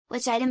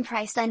Which item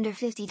priced under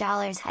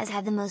 $50 has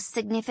had the most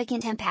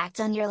significant impact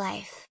on your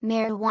life?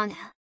 Marijuana.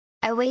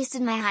 I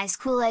wasted my high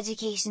school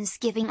education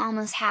skipping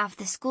almost half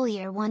the school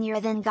year one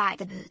year, then got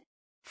the boot.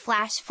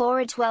 Flash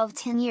forward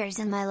 10 years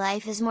and my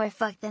life is more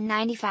fucked than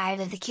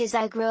 95 of the kids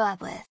I grew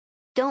up with.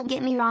 Don't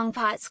get me wrong,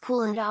 pot's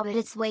cool and all, but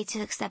it's way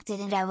too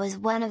accepted and I was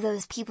one of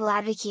those people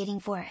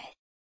advocating for it.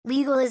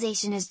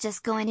 Legalization is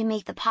just going to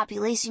make the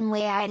population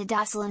way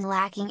docile and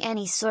lacking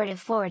any sort of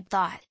forward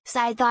thought.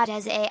 Side thought: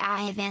 as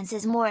AI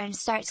advances more and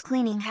starts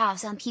cleaning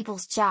house on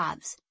people's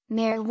jobs,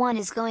 marijuana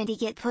is going to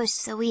get pushed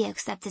so we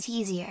accept it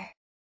easier.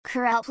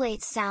 Corelle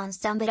plates sounds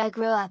dumb, but I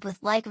grew up with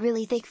like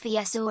really thick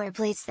Fiesta-ware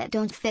plates that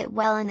don't fit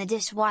well in the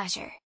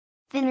dishwasher.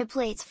 Thinner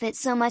plates fit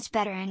so much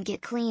better and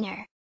get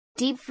cleaner.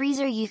 Deep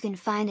freezer: you can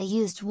find a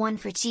used one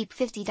for cheap,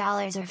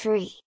 $50 or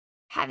free.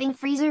 Having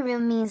freezer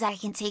room means I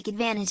can take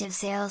advantage of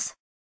sales.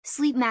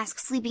 Sleep mask: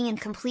 sleeping in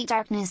complete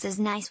darkness is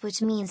nice,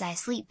 which means I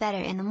sleep better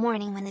in the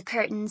morning when the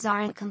curtains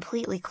aren't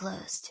completely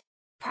closed.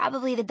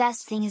 Probably the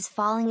best thing is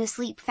falling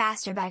asleep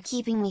faster by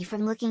keeping me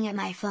from looking at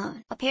my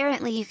phone.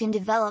 Apparently you can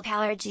develop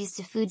allergies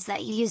to foods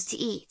that you used to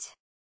eat.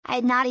 I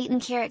had not eaten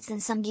carrots in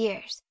some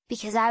years,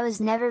 because I was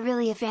never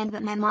really a fan,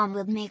 but my mom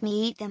would make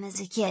me eat them as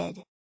a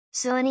kid.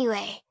 So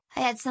anyway,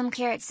 I had some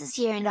carrots this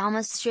year and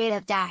almost straight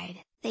up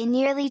died. They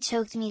nearly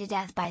choked me to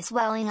death by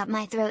swelling up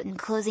my throat and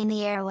closing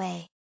the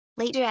airway.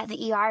 Later at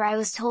the ER I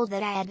was told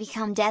that I had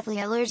become deathly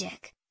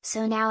allergic,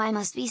 so now I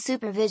must be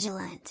super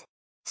vigilant.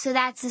 So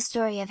that's the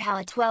story of how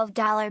a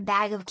 $12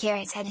 bag of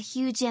carrots had a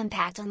huge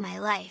impact on my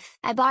life.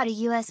 I bought a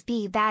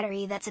USB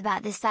battery that's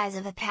about the size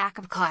of a pack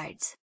of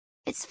cards.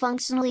 It's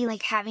functionally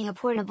like having a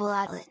portable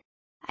outlet.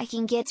 I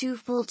can get 2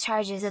 full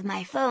charges of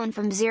my phone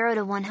from 0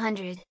 to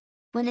 100.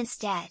 When it's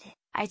dead,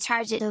 I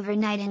charge it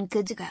overnight and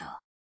good to go.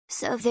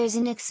 So if there's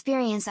an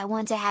experience I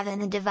want to have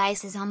and the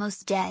device is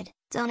almost dead,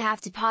 don't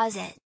have to pause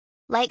it.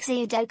 Like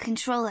say a dead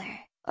controller,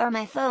 or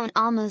my phone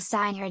almost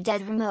dying, or a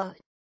dead remote.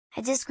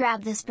 I just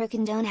grab this brick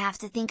and don't have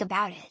to think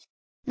about it.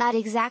 Not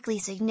exactly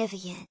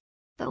significant.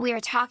 But we are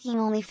talking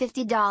only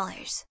 $50.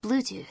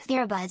 Bluetooth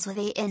earbuds with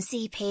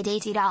ANC paid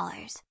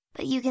 $80,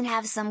 but you can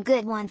have some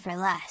good one for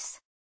less.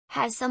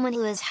 As someone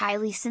who is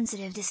highly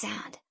sensitive to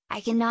sound, I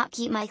cannot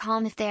keep my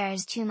calm if there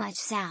is too much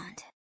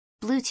sound.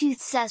 Bluetooth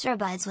says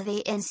earbuds with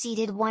ANC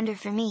did wonder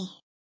for me.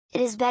 It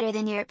is better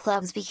than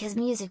earplugs because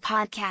music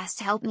podcasts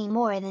help me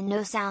more than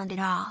no sound at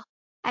all.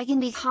 I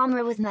can be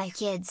calmer with my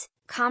kids,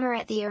 calmer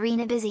at the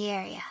arena busy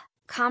area,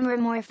 calmer,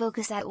 more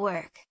focus at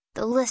work,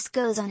 the list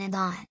goes on and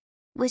on.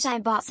 Wish I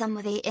bought some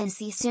with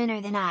ANC sooner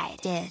than I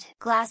did.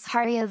 Glass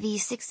Hario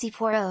V60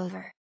 pour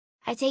over.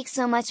 I take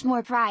so much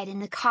more pride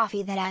in the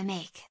coffee that I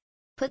make.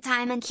 Put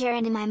time and care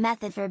into my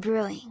method for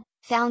brewing,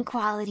 found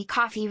quality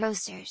coffee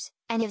roasters,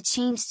 and have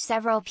changed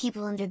several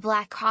people into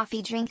black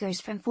coffee drinkers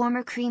from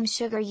former cream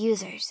sugar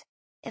users.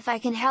 If I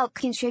can help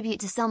contribute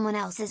to someone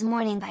else's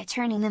morning by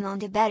turning them on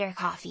to better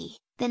coffee,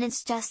 then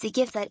it's just a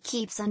gift that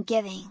keeps on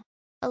giving.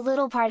 A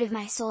little part of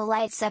my soul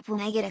lights up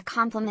when I get a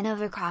compliment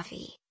over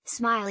coffee.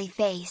 Smiley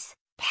face,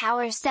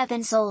 power step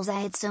and souls. I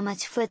had so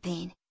much foot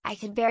pain, I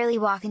could barely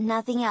walk and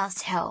nothing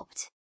else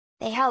helped.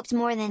 They helped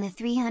more than the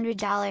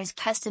 $300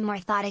 custom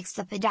orthotics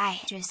the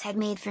podiatrist had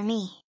made for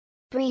me.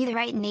 Breathe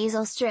Right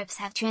nasal strips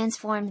have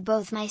transformed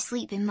both my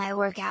sleep and my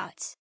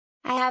workouts.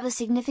 I have a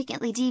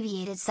significantly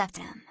deviated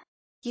septum.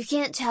 You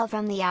can't tell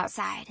from the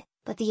outside,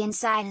 but the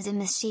inside is a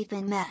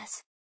misshapen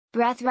mess.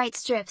 Breath Right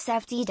strips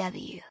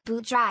FTW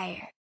boot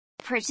dryer.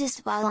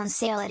 Purchased while on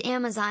sale at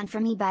Amazon for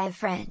me by a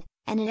friend,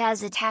 and it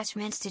has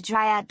attachments to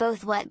dry out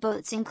both wet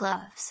boots and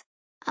gloves.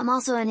 I'm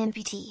also an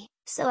amputee,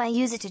 so I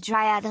use it to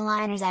dry out the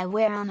liners I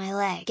wear on my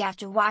leg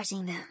after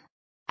washing them.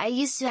 I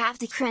used to have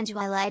to cringe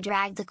while I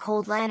dragged the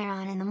cold liner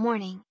on in the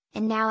morning,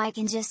 and now I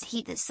can just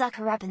heat the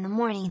sucker up in the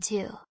morning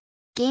too.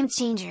 Game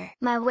changer!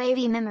 My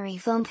wavy memory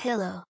foam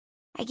pillow.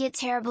 I get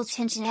terrible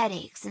tension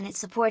headaches and it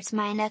supports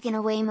my neck in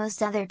a way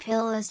most other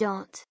pillows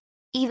don't.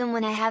 Even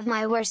when I have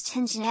my worst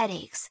tension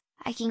headaches,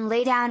 I can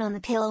lay down on the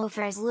pillow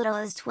for as little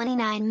as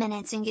 29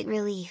 minutes and get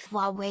relief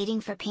while waiting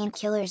for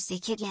painkillers to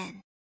kick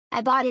in. I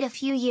bought it a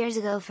few years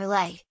ago for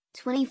like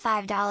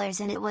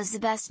 $25 and it was the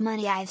best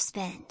money I've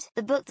spent.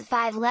 The book The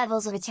 5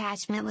 Levels of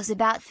Attachment was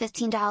about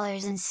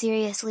 $15 and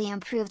seriously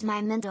improved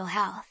my mental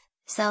health,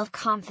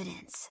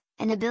 self-confidence,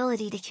 and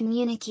ability to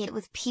communicate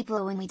with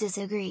people when we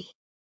disagree.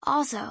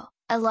 Also,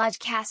 a large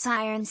cast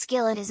iron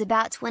skillet is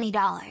about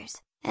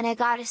 $20, and I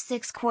got a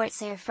 6-quart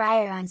air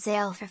fryer on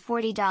sale for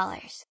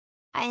 $40.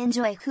 I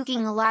enjoy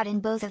cooking a lot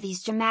and both of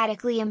these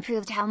dramatically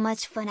improved how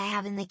much fun I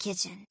have in the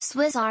kitchen.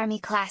 Swiss Army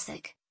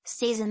Classic,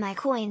 stays in my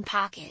coin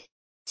pocket.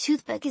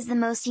 Toothpick is the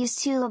most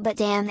used tool, but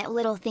damn, that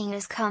little thing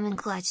has come in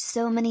clutch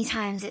so many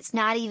times it's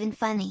not even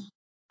funny.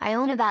 I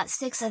own about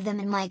 6 of them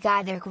and my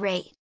god, they're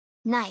great.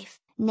 Knife,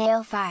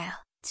 nail file,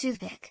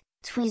 toothpick,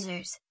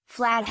 tweezers,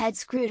 flathead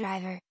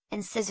screwdriver,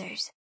 and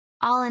scissors.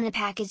 All in a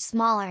package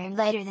smaller and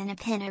lighter than a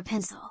pen or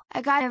pencil.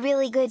 I got a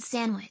really good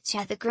sandwich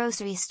at the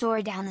grocery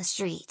store down the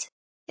street.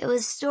 It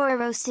was store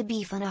roasted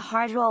beef on a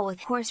hard roll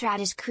with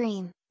horseradish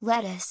cream,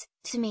 lettuce,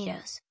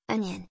 tomatoes,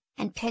 onion,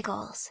 and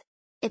pickles.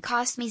 It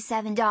cost me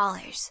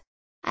 $7.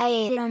 I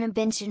ate it on a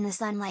bench in the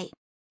sunlight.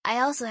 I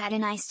also had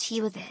an iced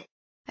tea with it.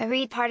 I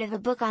read part of a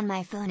book on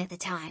my phone at the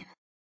time.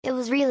 It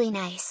was really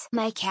nice.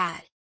 My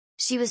cat.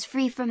 She was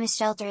free from a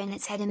shelter and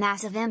it's had a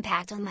massive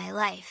impact on my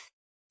life.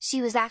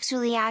 She was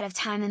actually out of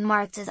time and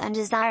marked as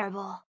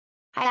undesirable.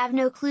 I have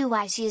no clue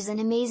why she is an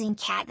amazing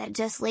cat that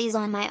just lays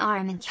on my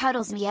arm and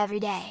cuddles me every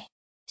day.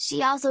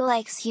 She also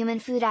likes human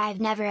food. I've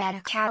never had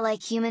a cat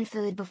like human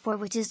food before,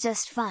 which is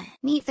just fun.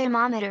 Meat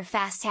thermometer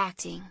fast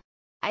acting.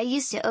 I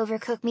used to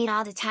overcook meat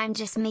all the time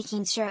just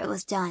making sure it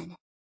was done.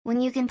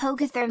 When you can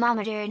poke a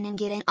thermometer in and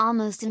get an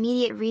almost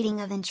immediate reading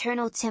of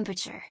internal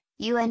temperature,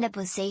 you end up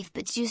with safe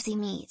but juicy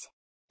meat.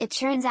 It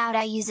turns out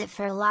I use it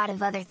for a lot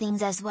of other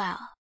things as well.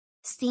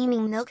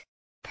 Steaming milk?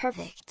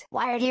 Perfect.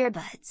 Wired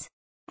earbuds.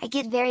 I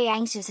get very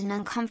anxious and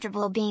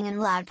uncomfortable being in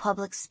loud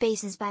public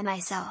spaces by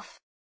myself.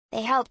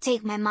 They help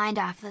take my mind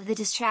off of the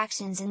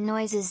distractions and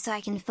noises so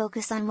I can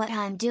focus on what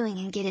I'm doing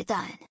and get it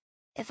done.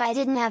 If I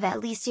didn't have at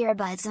least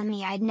earbuds on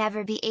me, I'd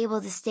never be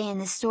able to stay in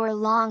the store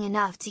long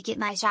enough to get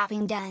my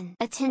shopping done.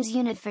 A Tim's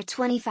unit for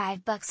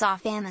 $25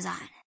 off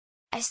Amazon.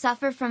 I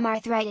suffer from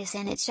arthritis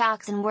and it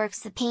shocks and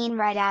works the pain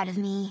right out of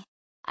me.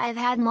 I've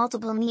had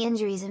multiple knee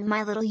injuries and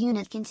my little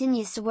unit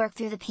continues to work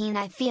through the pain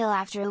I feel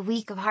after a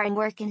week of hard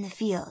work in the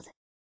field.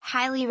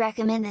 Highly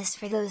recommend this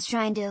for those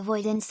trying to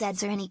avoid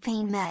NSAIDs or any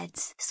pain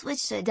meds.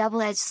 Switched to a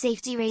double-edged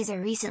safety razor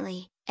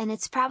recently, and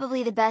it's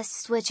probably the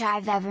best switch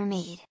I've ever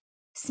made.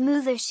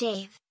 Smoother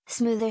shave,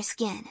 smoother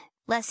skin,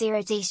 less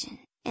irritation,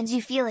 and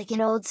you feel like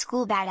an old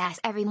school badass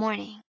every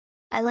morning.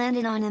 I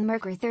landed on a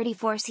Merkur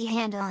 34C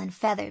handle and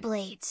feather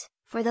blades,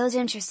 for those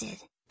interested,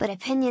 but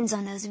opinions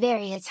on those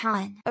vary a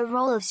ton. A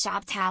roll of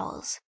shop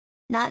towels.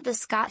 Not the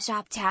Scott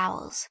shop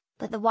towels,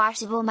 but the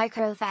washable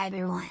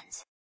microfiber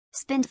ones.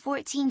 Spent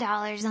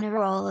 $14 on a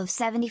roll of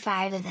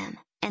 75 of them,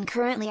 and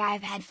currently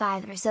I've had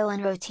 5 or so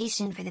in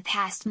rotation for the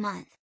past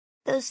month.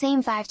 Those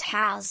same 5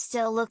 towels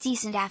still look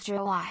decent after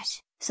a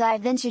wash, so I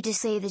venture to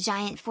say the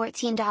giant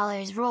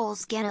 $14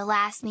 roll's gonna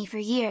last me for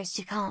years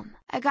to come.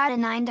 I got a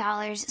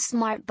 $9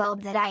 smart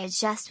bulb that I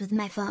adjust with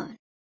my phone.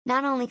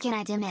 Not only can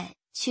I dim it,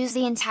 choose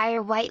the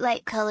entire white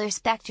light color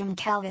spectrum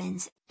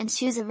kelvins, and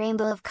choose a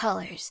rainbow of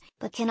colors,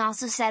 but can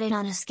also set it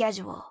on a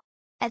schedule.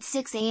 At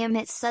 6 AM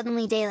it's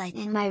suddenly daylight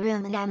in my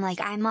room and I'm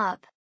like I'm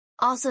up.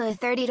 Also a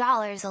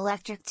 $30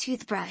 electric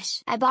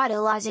toothbrush. I bought a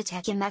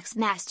Logitech MX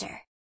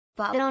Master.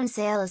 Bought it on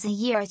sale as a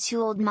year or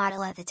two old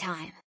model at the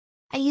time.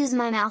 I use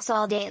my mouse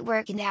all day at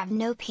work and have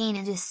no pain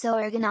and is so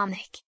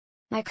ergonomic.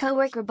 My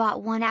coworker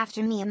bought one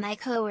after me and my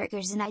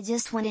coworkers and I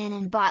just went in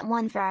and bought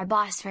one for our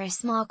boss for a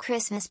small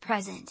Christmas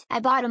present.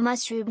 I bought a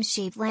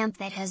mushroom-shaped lamp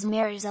that has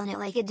mirrors on it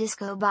like a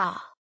disco ball.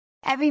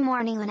 Every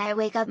morning when I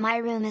wake up my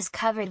room is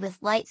covered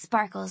with light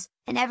sparkles,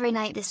 and every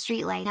night the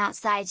streetlight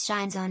outside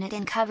shines on it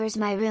and covers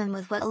my room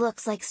with what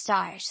looks like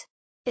stars.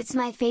 It's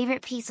my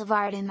favorite piece of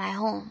art in my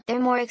home. They're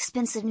more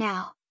expensive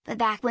now, but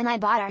back when I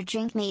bought our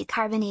DrinkMate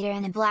carbonator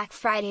in a Black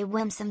Friday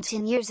whim some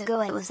 10 years ago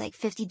it was like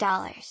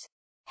 $50.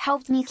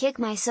 Helped me kick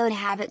my soda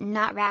habit and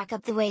not rack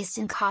up the waste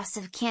and cost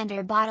of canned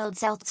or bottled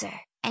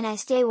seltzer, and I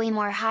stay way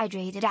more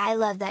hydrated. I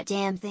love that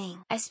damn thing.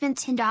 I spent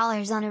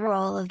 $10 on a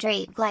roll of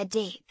Drape Glide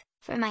tape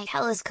for my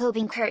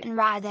telescoping curtain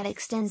rod that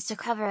extends to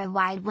cover a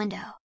wide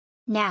window.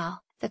 Now,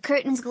 the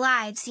curtains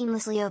glide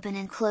seamlessly open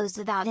and closed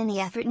without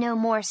any effort. No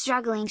more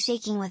struggling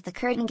shaking with the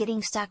curtain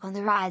getting stuck on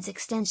the rod's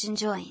extension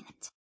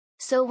joint.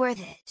 So worth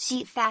it.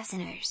 Sheet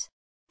fasteners.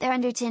 They're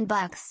under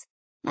 $10.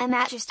 My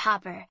mattress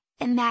topper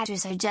and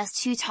mattress are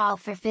just too tall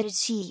for fitted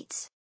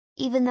sheets.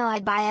 Even though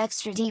I'd buy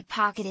extra deep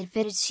pocketed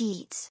fitted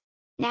sheets.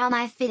 Now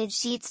my fitted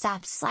sheet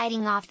stops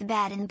sliding off the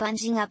bed and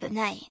bunching up at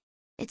night.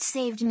 It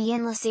saved me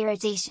endless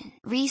irritation.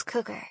 Reese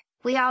cooker.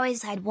 We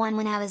always had one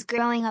when I was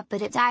growing up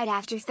but it died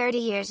after 30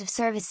 years of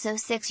service, so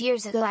 6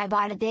 years ago I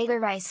bought a bigger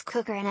rice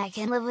cooker and I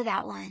can live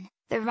without one.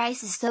 The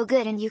rice is so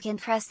good and you can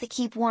press the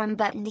keep warm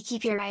button to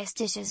keep your rice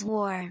dishes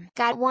warm.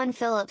 Got one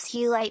Philips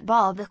Hue light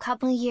bulb a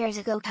couple years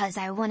ago cause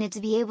I wanted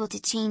to be able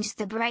to change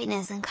the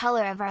brightness and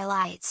color of our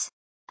lights.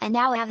 I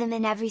now have them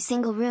in every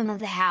single room of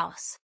the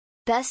house.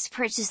 Best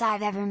purchase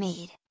I've ever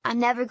made. I'm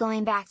never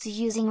going back to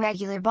using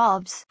regular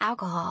bulbs.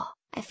 Alcohol.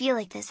 I feel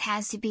like this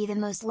has to be the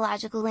most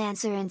logical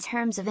answer in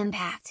terms of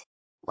impact.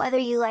 Whether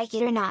you like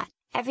it or not,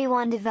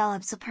 everyone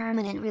develops a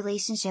permanent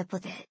relationship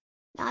with it.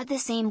 Not the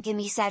same can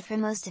be said for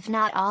most if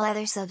not all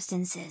other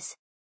substances.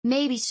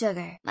 Maybe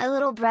sugar. My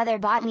little brother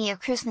bought me a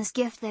Christmas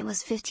gift that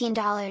was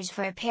 $15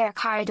 for a pair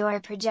car door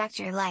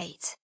projector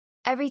lights.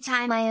 Every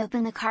time I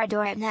open the car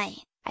door at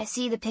night, I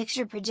see the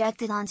picture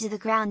projected onto the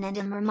ground and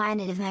am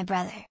reminded of my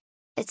brother.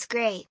 It's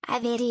great. I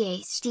have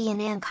ADHD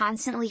and am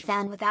constantly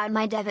found without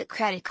my debit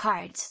credit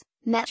cards,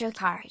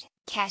 MetroCard,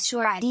 cash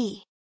or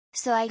ID.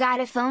 So I got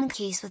a phone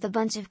case with a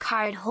bunch of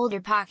card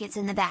holder pockets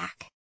in the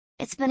back.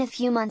 It's been a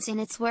few months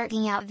and it's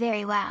working out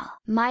very well.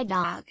 My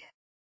dog.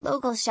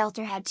 Local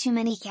shelter had too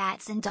many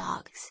cats and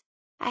dogs.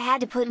 I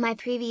had to put my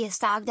previous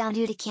dog down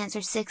due to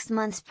cancer 6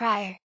 months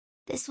prior.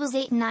 This was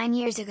 8 and 9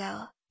 years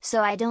ago,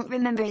 so I don't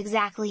remember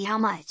exactly how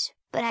much,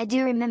 but I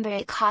do remember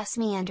it cost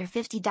me under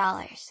 $50.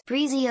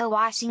 Breezio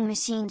washing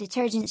machine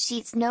detergent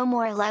sheets, no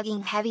more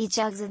lugging heavy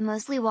jugs of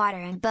mostly water,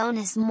 and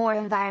bonus, more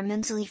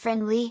environmentally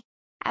friendly.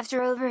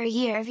 After over a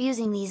year of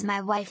using these,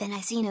 my wife and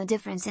I see no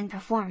difference in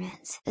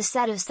performance. A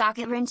set of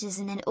socket wrenches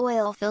and an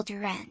oil filter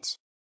wrench.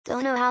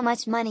 Don't know how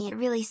much money it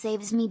really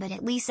saves me, but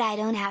at least I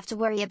don't have to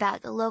worry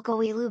about the local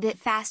We Lube It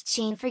Fast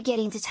chain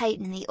forgetting to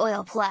tighten the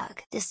oil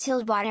plug.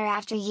 Distilled water.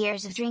 After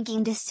years of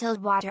drinking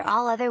distilled water,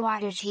 all other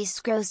water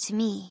tastes gross to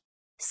me.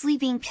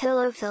 Sleeping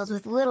pillow filled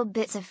with little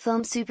bits of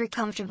foam, super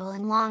comfortable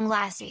and long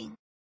lasting.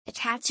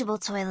 Attachable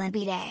toilet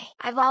bidet.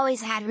 I've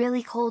always had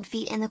really cold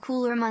feet in the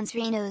cooler months,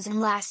 rhinos, and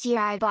last year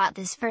I bought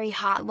this furry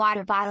hot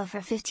water bottle for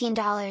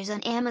 $15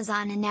 on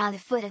Amazon, and now the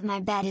foot of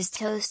my bed is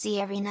toasty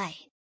every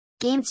night.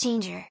 Game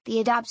changer. The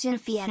adoption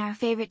fee at our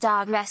favorite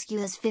dog rescue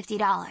is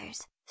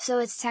 $50, so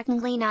it's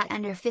technically not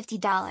under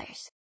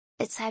 $50.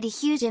 It's had a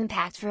huge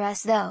impact for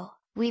us though.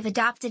 We've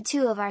adopted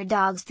 2 of our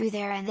dogs through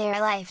there and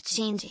they're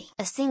life-changing.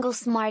 A single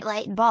smart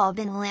light bulb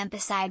in a lamp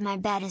beside my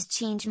bed has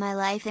changed my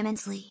life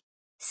immensely.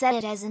 Set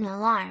it as an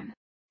alarm.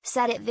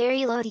 Set it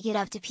very low to get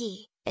up to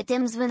pee, it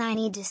dims when I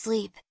need to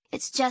sleep.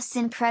 It's just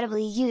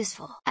incredibly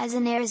useful. As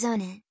an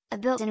Arizonan, a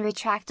built-in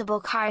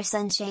retractable car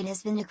sunshade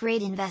has been a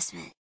great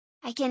investment.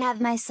 I can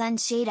have my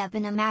sunshade up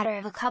in a matter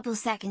of a couple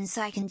seconds,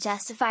 so I can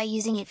justify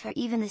using it for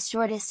even the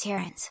shortest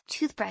errands.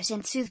 Toothbrush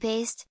and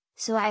toothpaste,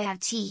 so I have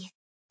teeth.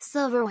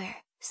 Silverware,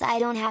 so I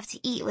don't have to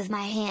eat with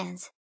my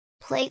hands.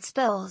 Plates,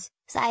 bowls,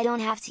 so I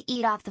don't have to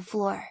eat off the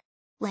floor.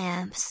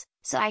 Lamps,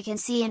 so I can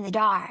see in the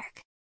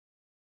dark.